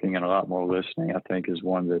talking and a lot more listening, I think is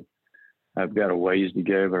one that I've got a ways to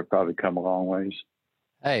go, but I've probably come a long ways.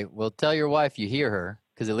 Hey, well, tell your wife you hear her,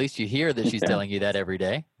 because at least you hear that she's telling you that every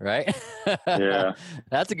day, right? Yeah.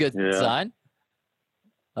 That's a good sign.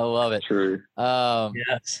 I love it. True.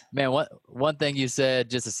 Yes. Man, one thing you said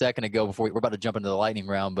just a second ago before we're about to jump into the lightning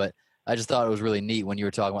round, but I just thought it was really neat when you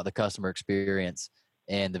were talking about the customer experience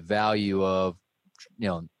and the value of,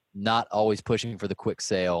 not always pushing for the quick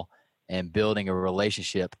sale and building a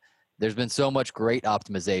relationship. There's been so much great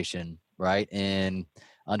optimization, right? In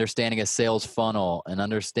understanding a sales funnel and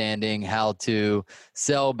understanding how to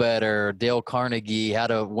sell better, Dale Carnegie, how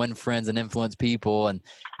to win friends and influence people, and,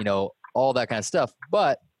 all that kind of stuff.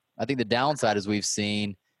 But I think the downside is we've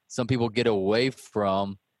seen some people get away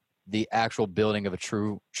from the actual building of a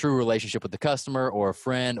true relationship with the customer or a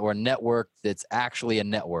friend or a network that's actually a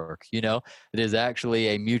network, that is actually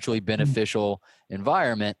a mutually beneficial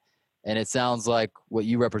environment. And it sounds like what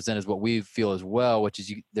you represent is what we feel as well, which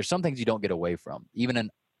is there's some things you don't get away from, even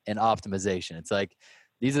in optimization. It's like,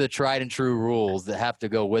 these are the tried and true rules that have to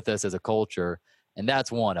go with us as a culture. And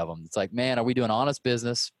that's one of them. It's like, man, are we doing honest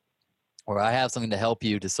business, or I have something to help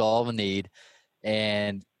you to solve a need?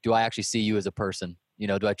 And do I actually see you as a person?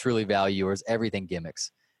 Do I truly value you, or is everything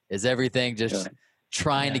gimmicks? Is everything just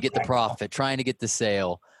trying to get the profit, trying to get the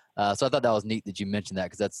sale? So I thought that was neat that you mentioned that,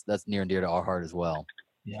 because that's near and dear to our heart as well.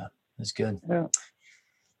 Yeah, that's good. Yeah.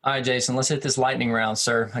 All right, Jason, let's hit this lightning round,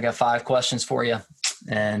 sir. I got 5 questions for you.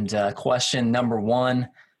 And question number 1,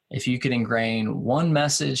 if you could ingrain one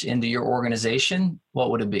message into your organization, what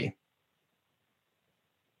would it be?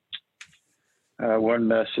 One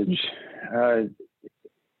message, to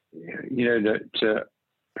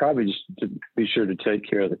probably just to be sure to take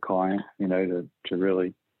care of the client, to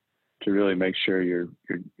really make sure you're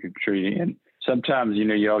treating. And sometimes,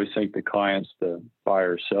 you always think the client's the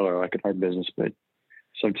buyer or seller, like in our business, but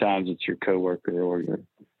sometimes it's your coworker or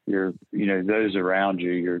your those around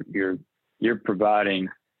you. You're providing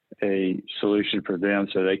a solution for them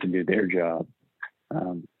so they can do their job,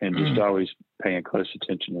 and just always paying close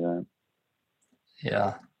attention to that.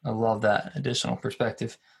 Yeah, I love that additional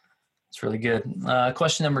perspective. It's really good.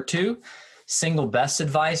 Question number 2, single best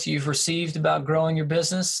advice you've received about growing your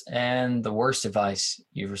business, and the worst advice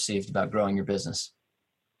you've received about growing your business.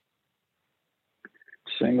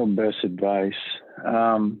 Single best advice.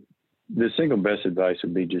 The single best advice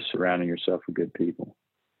would be just surrounding yourself with good people.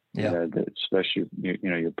 Yeah. Especially,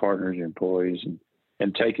 your partners, your employees,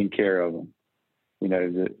 and taking care of them.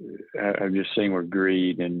 I've just seen where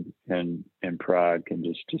greed and pride can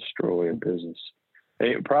just destroy a business.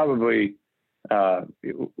 Probably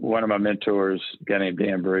one of my mentors, a guy named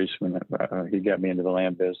Dan Bruce, when he got me into the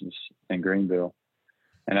land business in Greenville,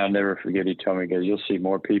 and I'll never forget, he told me, he goes, you'll see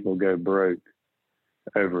more people go broke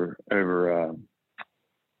over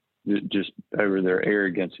their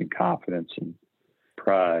arrogance and confidence and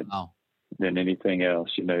pride than anything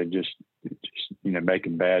else. Just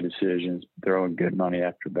making bad decisions, throwing good money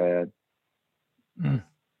after bad.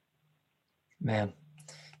 Man,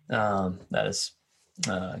 that is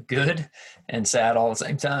good and sad all at the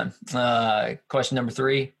same time. Question number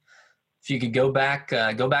 3, if you could go back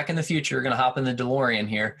in the future, you're going to hop in the DeLorean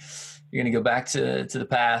here. You're going to go back to the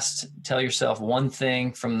past, tell yourself one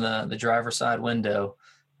thing from the driver's side window.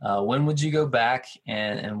 When would you go back,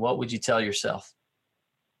 and what would you tell yourself?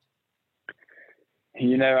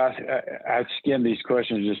 I skimmed these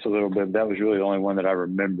questions just a little bit. That was really the only one that I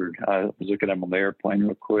remembered. I was looking at them on the airplane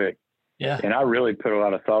real quick. Yeah. And I really put a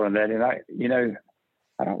lot of thought on that. And I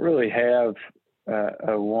don't really have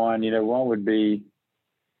a one. One would be,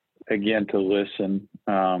 again, to listen.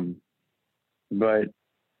 But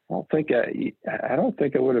I don't think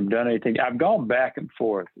I would have done anything. I've gone back and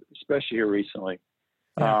forth, especially here recently.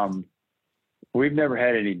 Yeah. We've never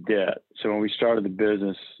had any debt. So when we started the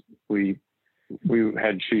business, we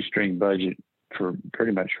had shoestring budget for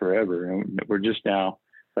pretty much forever. And we're just now,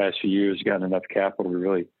 last few years, gotten enough capital to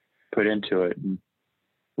really put into it. And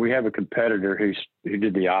we have a competitor who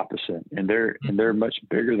did the opposite, and they're much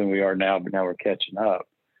bigger than we are now, but now we're catching up.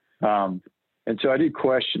 And so I do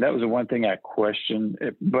question, that was the one thing I questioned,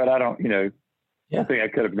 but I don't, I don't think I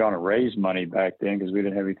could have gone to raise money back then because we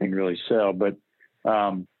didn't have anything to really sell. But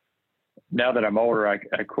now that I'm older,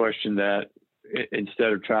 I question that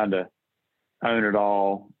instead of trying to own it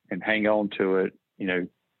all and hang on to it,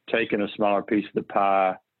 taking a smaller piece of the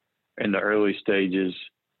pie in the early stages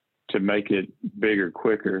to make it bigger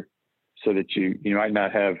quicker so that you might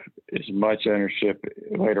not have as much ownership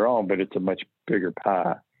later on, but it's a much bigger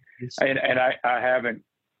pie. And I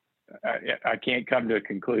can't come to a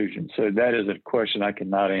conclusion. So that is a question I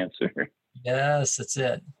cannot answer. Yes, that's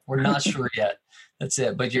it. We're not sure yet. That's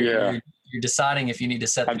it. But you're deciding if you need to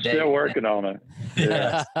set the date. I'm still working on it.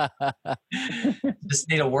 Yeah. Just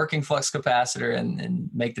need a working flux capacitor and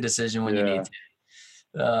make the decision when you need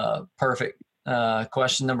to. Perfect.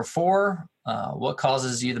 Question number 4. What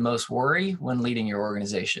causes you the most worry when leading your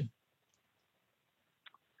organization?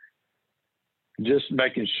 Just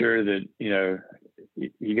making sure that,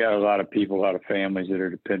 you got a lot of people, a lot of families that are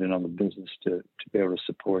dependent on the business to be able to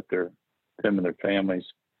support them and their families.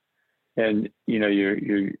 And,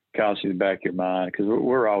 you're constantly in the back of your mind, because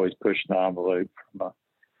we're always pushing the envelope.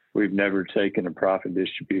 We've never taken a profit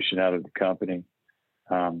distribution out of the company,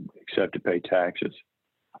 except to pay taxes.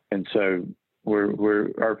 And so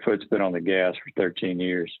our foot's been on the gas for 13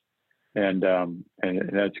 years. And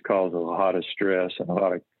that's caused a lot of stress and a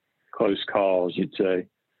lot of close calls, you'd say.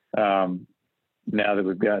 Now that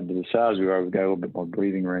we've gotten to the size we are, we've got a little bit more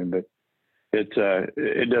breathing room, but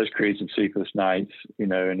it does create some sleepless nights,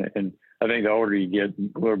 and I think the older you get,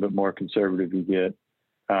 a little bit more conservative you get.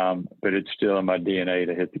 But it's still in my DNA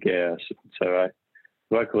to hit the gas. So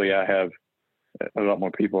luckily I have a lot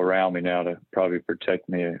more people around me now to probably protect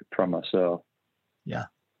me from myself. Yeah.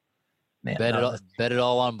 Man, bet it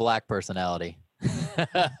all on Black personality.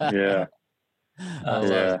 Yeah.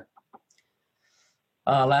 Yeah.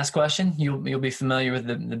 Last question. You'll be familiar with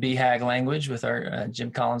the BHAG language with our Jim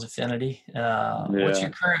Collins affinity. What's your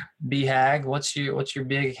current BHAG? What's your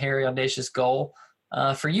big, hairy, audacious goal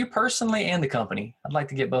for you personally and the company? I'd like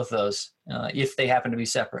to get both those if they happen to be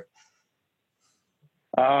separate.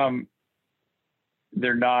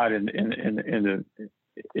 They're not at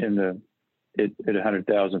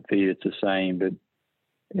 100,000 feet. It's the same, but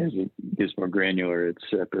as it gets more granular, it's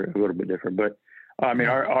separate, a little bit different. But I mean,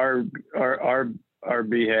 our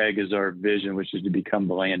BHAG is our vision, which is to become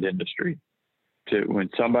the land industry. When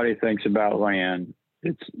somebody thinks about land,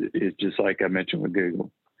 it's just like I mentioned with Google.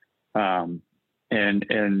 And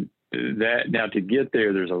that now to get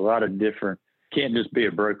there, there's a lot of different. Can't just be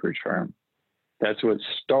a brokerage firm. That's what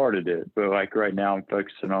started it. But like right now, I'm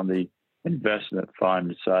focusing on the investment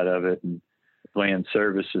fund side of it and land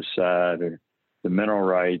services side or the mineral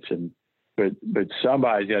rights. But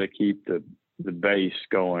somebody's got to keep the base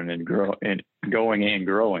going and growing,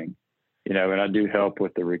 and I do help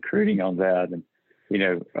with the recruiting on that. And,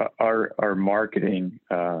 our marketing,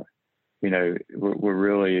 we're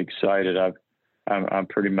really excited. I'm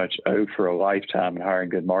pretty much owed for a lifetime in hiring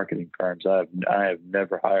good marketing firms. I have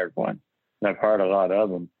never hired one. And I've hired a lot of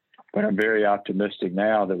them, but I'm very optimistic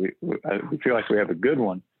now that we feel like we have a good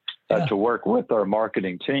one to work with our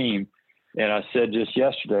marketing team. And I said just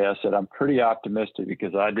yesterday, I'm pretty optimistic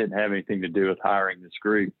because I didn't have anything to do with hiring this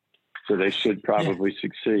group. So they should probably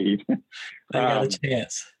succeed. They got a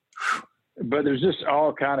chance. But there's just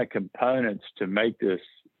all kind of components to make this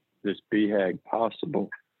BHAG possible.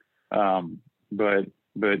 But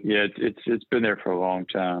yeah, it's been there for a long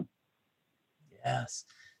time. Yes,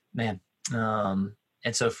 man.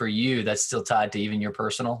 And so for you, that's still tied to even your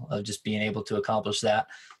personal of just being able to accomplish that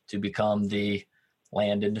to become the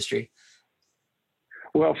land industry.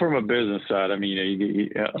 Well, from a business side, I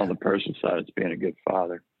mean, on the personal side, it's being a good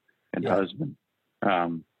father and husband.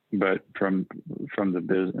 But from the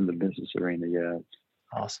business arena, it's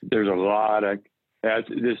awesome. There's a lot of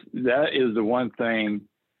that is the one thing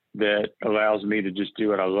that allows me to just do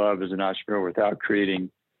what I love as an entrepreneur without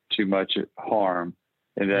creating too much harm.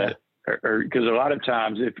 And that, because a lot of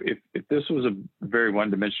times, if this was a very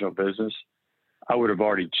one-dimensional business, I would have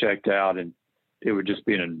already checked out, and it would just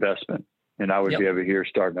be an investment. And I would be over here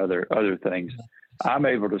starting other things. I'm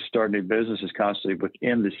able to start new businesses constantly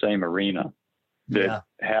within the same arena that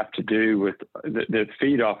have to do with that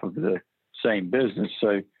feed off of the same business.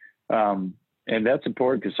 So, and that's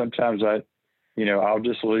important because sometimes I'll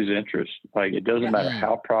just lose interest. Like it doesn't matter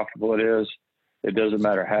how profitable it is. It doesn't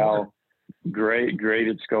matter how great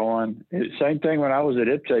it's going. Same thing when I was at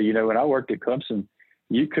IPTA. When I worked at Clemson,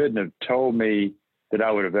 you couldn't have told me that I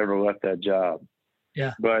would have ever left that job.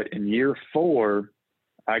 Yeah. But in year 4,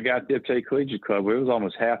 I got the IPTA Collegiate Club. It was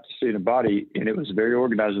almost half the student body, and it was very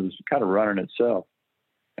organized. It was kind of running itself.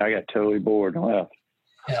 I got totally bored and left.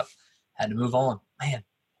 Yep. Had to move on, man.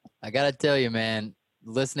 I got to tell you, man,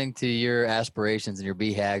 listening to your aspirations and your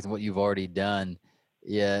BHAGs and what you've already done,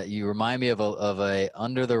 you remind me of a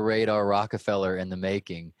under the radar Rockefeller in the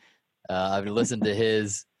making. I've listened to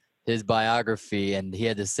his biography, and he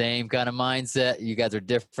had the same kind of mindset. You guys are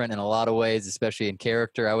different in a lot of ways, especially in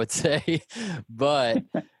character, I would say. But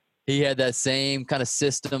he had that same kind of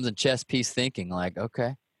systems and chess piece thinking, like,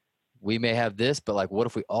 okay, we may have this, but like, what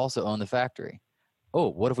if we also own the factory? Oh,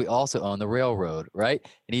 what if we also own the railroad, right?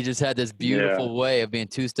 And he just had this beautiful way of being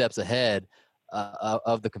 2 steps ahead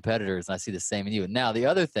of the competitors. And I see the same in you. And now the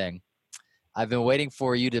other thing, I've been waiting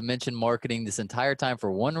for you to mention marketing this entire time for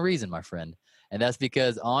one reason, my friend. And that's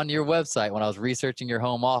because on your website, when I was researching your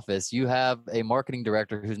home office, you have a marketing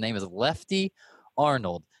director whose name is Lefty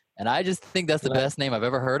Arnold. And I just think that's the best name I've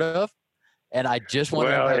ever heard of. And I just want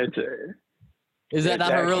to is that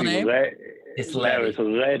not her real name? It's Letty. No, it's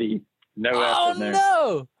Letty. No oh, name.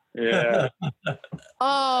 No. Yeah.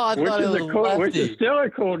 I thought it was which is still a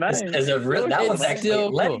cool name. That one's actually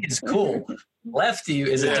Letty is cool. Lefty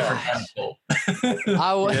is a different animal.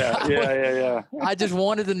 Yeah. I just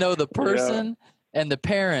wanted to know the person and the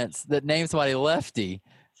parents that named somebody Lefty,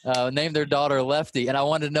 named their daughter Lefty, and I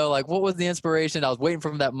wanted to know like what was the inspiration. I was waiting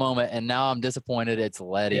for that moment, and now I'm disappointed. It's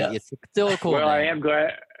Letty. Yeah. It's still a cool name. I am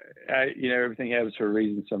glad. Everything happens for a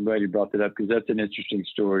reason. So I'm glad you brought that up because that's an interesting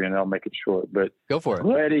story, and I'll make it short. But go for it.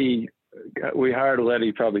 Letty, we hired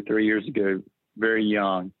Letty probably 3 years ago, very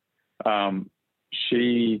young.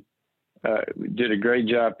 She did a great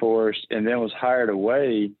job for us, and then was hired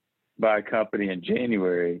away by a company in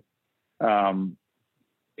January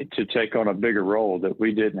to take on a bigger role that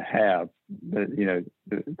we didn't have.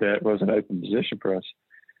 That was an open position for us.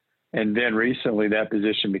 And then recently, that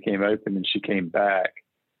position became open, and she came back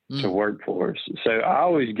to work for us. So I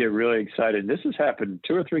always get really excited. This has happened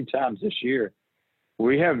 2 or 3 times this year.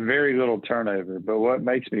 We have very little turnover, but what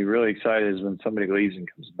makes me really excited is when somebody leaves and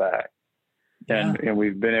comes back. Yeah. And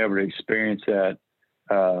we've been able to experience that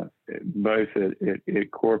both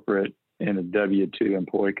at corporate and a W-2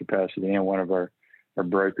 employee capacity, and one of our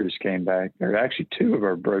brokers came back, or actually 2 of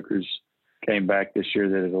our brokers came back this year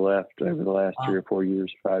that have left over the last 3 or 4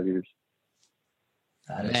 years, 5 years.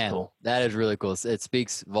 That is cool. That is really cool. It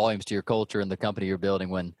speaks volumes to your culture and the company you're building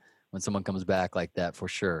when someone comes back like that, for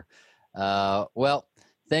sure. Well,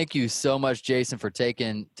 thank you so much, Jason, for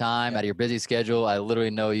taking time out of your busy schedule. I literally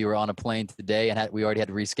know you were on a plane today, and we already had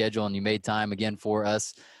to reschedule, and you made time again for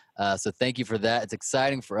us. So thank you for that. It's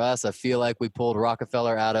exciting for us. I feel like we pulled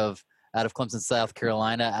Rockefeller out of Clemson, South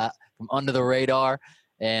Carolina, from under the radar,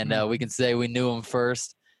 and we can say we knew him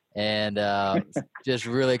first. And just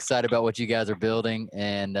really excited about what you guys are building.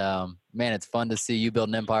 And man, it's fun to see you build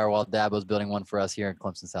an empire while Dabo's building one for us here in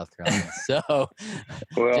Clemson, South Carolina. So,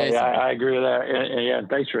 well, Jason, I agree with that. And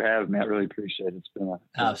thanks for having me. I really appreciate it. It's been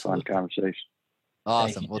a fun conversation.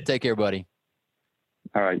 Awesome. Well, take care, buddy.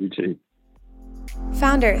 All right, you too.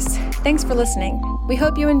 Founders, thanks for listening. We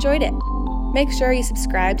hope you enjoyed it. Make sure you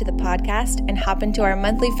subscribe to the podcast and hop into our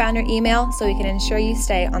monthly founder email so we can ensure you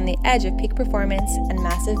stay on the edge of peak performance and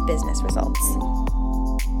massive business results.